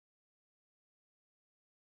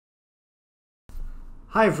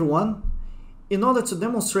Hi everyone! In order to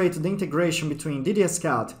demonstrate the integration between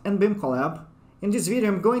DDS-CAD and BIMcollab, in this video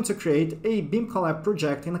I'm going to create a BIMcollab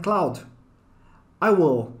project in the cloud. I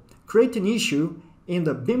will create an issue in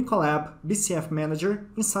the BIMcollab BCF Manager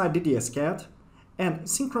inside DDS-CAD and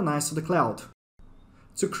synchronize to the cloud.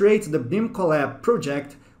 To create the BIMcollab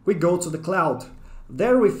project, we go to the cloud.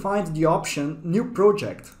 There we find the option New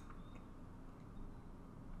Project.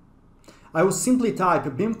 I will simply type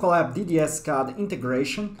BIMcollab DDS-CAD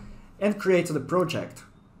integration and create the project.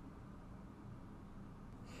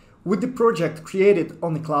 With the project created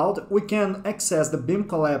on the cloud, we can access the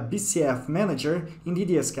BIMcollab BCF Manager in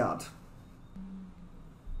DDS-CAD.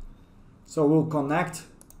 So we'll connect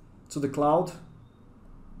to the cloud.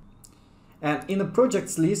 And in the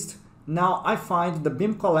projects list, now I find the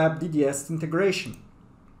BIMcollab DDS integration.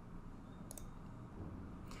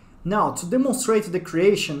 Now, to demonstrate the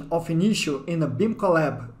creation of an issue in a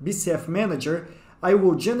BIMcollab BCF Manager, I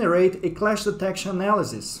will generate a clash detection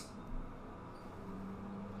analysis.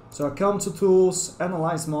 So I come to Tools,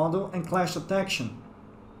 Analyze Model and Clash Detection.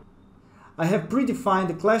 I have predefined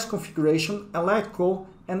the clash configuration, electrical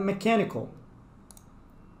and mechanical.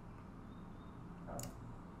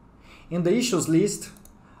 In the issues list,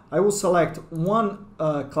 I will select one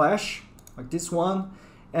clash, like this one,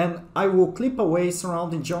 and I will clip away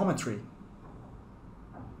surrounding geometry.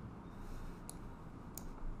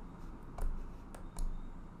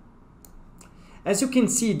 As you can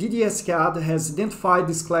see, DDS-CAD has identified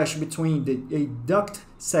this clash between a duct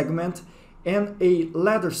segment and a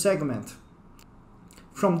ladder segment.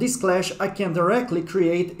 From this clash, I can directly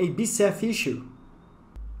create a BCF issue.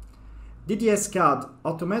 DDS-CAD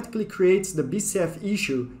automatically creates the BCF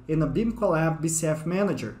issue in a BIMcollab BCF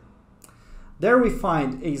Manager. There we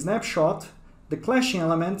find a snapshot, the clashing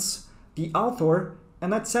elements, the author,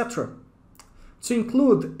 and etc. To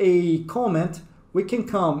include a comment, we can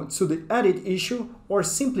come to the Edit issue or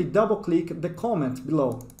simply double-click the comment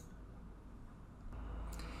below.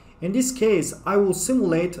 In this case, I will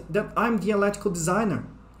simulate that I'm the electrical designer,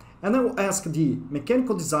 and I will ask the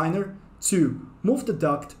mechanical designer to move the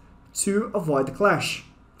duct to avoid the clash.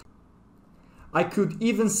 I could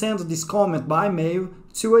even send this comment by mail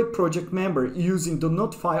to a project member using the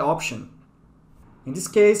Notify option. In this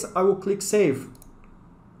case, I will click Save.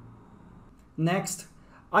 Next,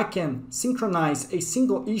 I can synchronize a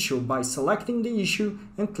single issue by selecting the issue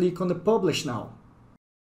and click on the Publish Now.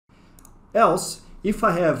 Else, if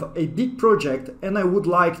I have a big project and I would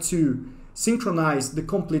like to synchronize the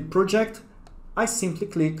complete project, I simply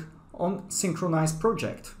click on Synchronize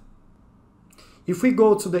Project. If we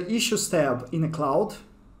go to the Issues tab in the cloud,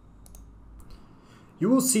 you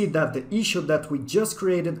will see that the issue that we just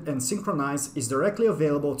created and synchronized is directly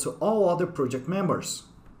available to all other project members.